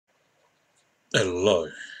Hello.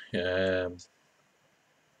 Um,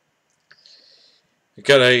 I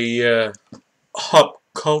got a hop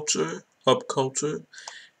culture. Hop culture.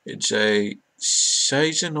 It's a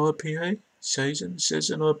season IPA. Season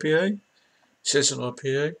IPA. Season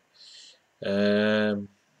IPA.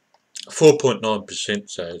 4.9%,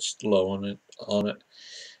 so it's low on it.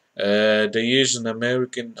 They use an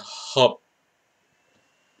American hop.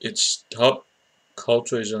 It's hop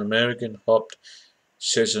culture is an American hopped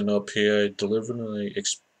season IPA, delivering an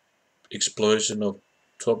explosion of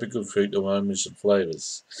tropical fruit aromas and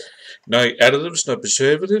flavors. No additives, no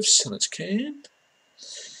preservatives, and it's canned.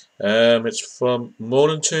 It's from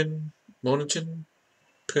Mornington,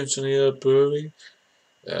 Pennsylvania Brewery.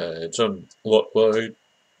 It's on Lot Road,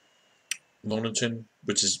 Mornington,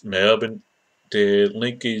 which is Melbourne. The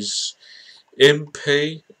link is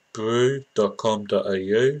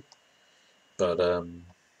mpbrew.com.au. But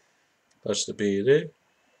that's the beer there.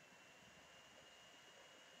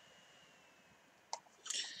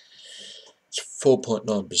 It's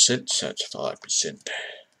 4.9%, so it's 5%.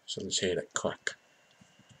 So let's hear that crack.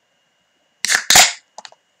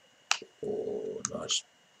 Oh, nice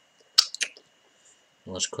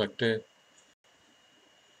crack there.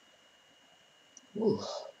 Ooh.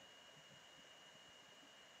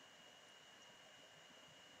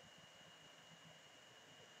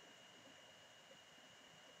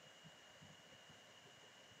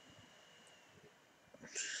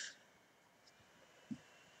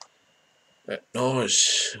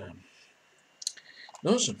 Nice.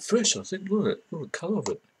 Nice and fresh, I think. Look at the colour of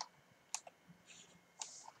it.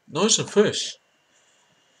 Nice and fresh.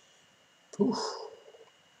 Ooh.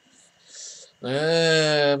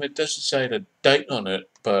 It doesn't say the date on it,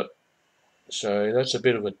 but so that's a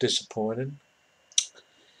bit of a disappointing.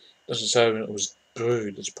 Doesn't say when it was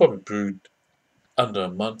brewed. It's probably brewed under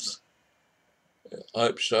a month. I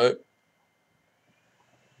hope so.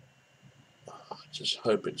 I just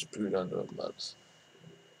hope it's brewed under a month.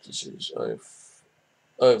 This is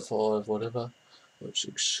 05 whatever,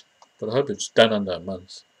 06. But I hope it's done under a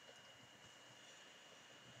month.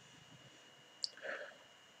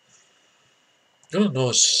 Got a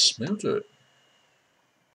nice smell to it.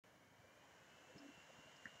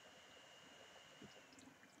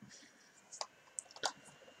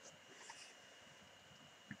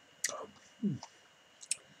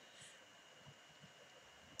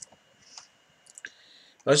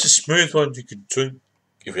 That's a smooth one you can drink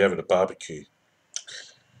if you're having a barbecue.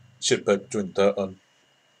 Sit back, drink that one.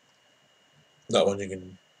 That one you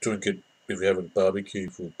can drink it if you're having a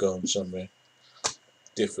barbecue for going somewhere.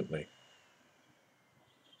 Definitely.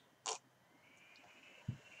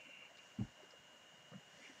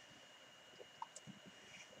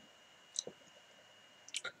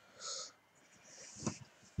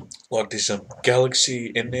 Like there's some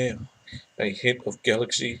galaxy in there, a hint of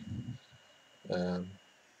galaxy. Um,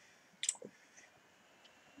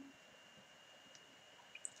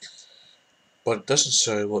 but it doesn't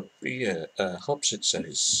say what beer hops it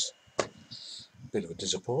says. Bit of a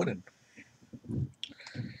disappointing.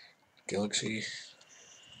 Galaxy.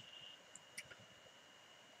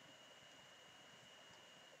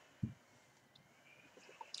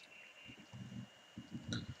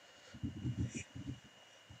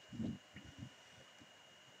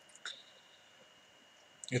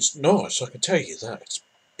 It's nice, I can tell you that. It's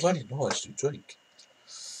bloody nice to drink.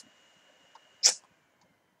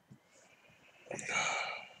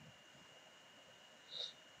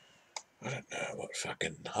 I don't know what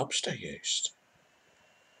fucking hops they used.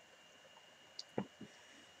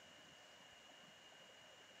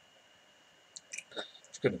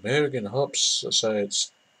 It's got American hops. I say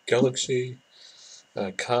it's Galaxy,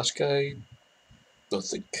 Cascade, I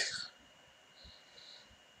think.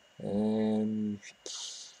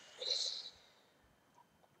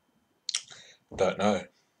 Don't know.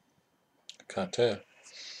 I can't tell.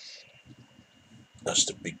 That's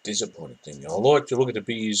the big disappointing thing. I like to look at the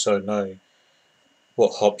beers so I know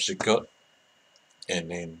what hops it got, and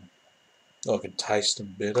then I can taste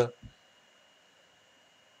them better.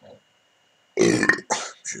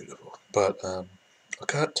 Beautiful. But I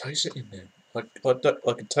can't taste it in there. I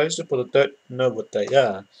can taste it, but I don't know what they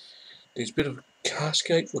are. There's a bit of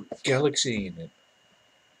Cascade with Galaxy in it.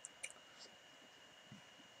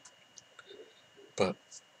 But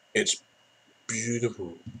it's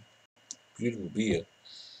beautiful. Beautiful beer.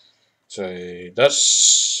 So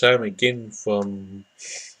that's Sam again from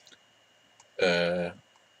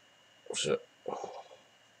what's it?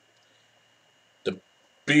 The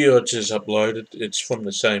beer I just uploaded. It's from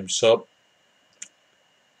the same shop.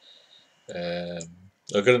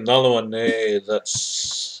 I've got another one there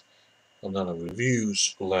that's another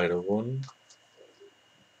reviews later on.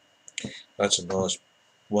 That's a nice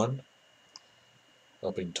one,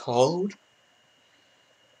 I've been told.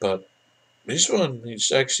 But this one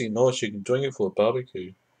is actually nice. You can drink it for a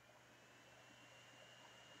barbecue.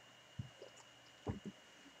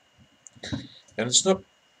 And it's not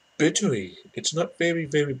bittery. It's not very,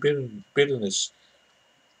 very bitterness.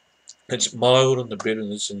 It's mild on the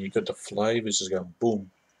bitterness, and you got the flavors just going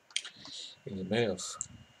boom in your mouth.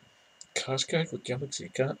 Cascade with Galaxy, you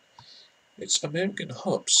can't. It's American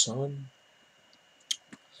hops, son.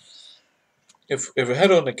 If I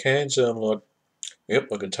had it on the cans, I'm like, yep,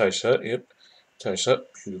 I can taste that. Yep, taste that,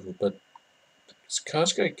 beautiful. But it's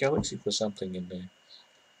Cascade Galaxy for something in there.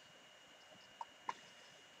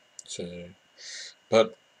 So,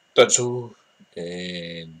 but that's all.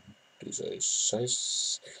 And there's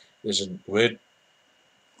a red.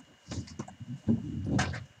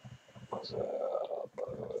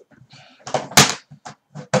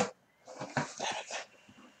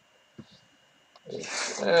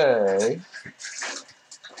 Okay.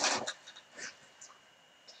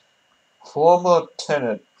 Former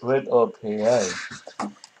tenant, red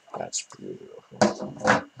IPA. That's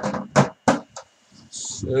beautiful.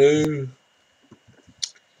 So,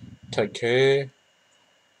 take care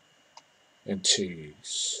and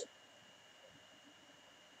cheese.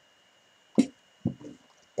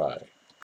 Bye.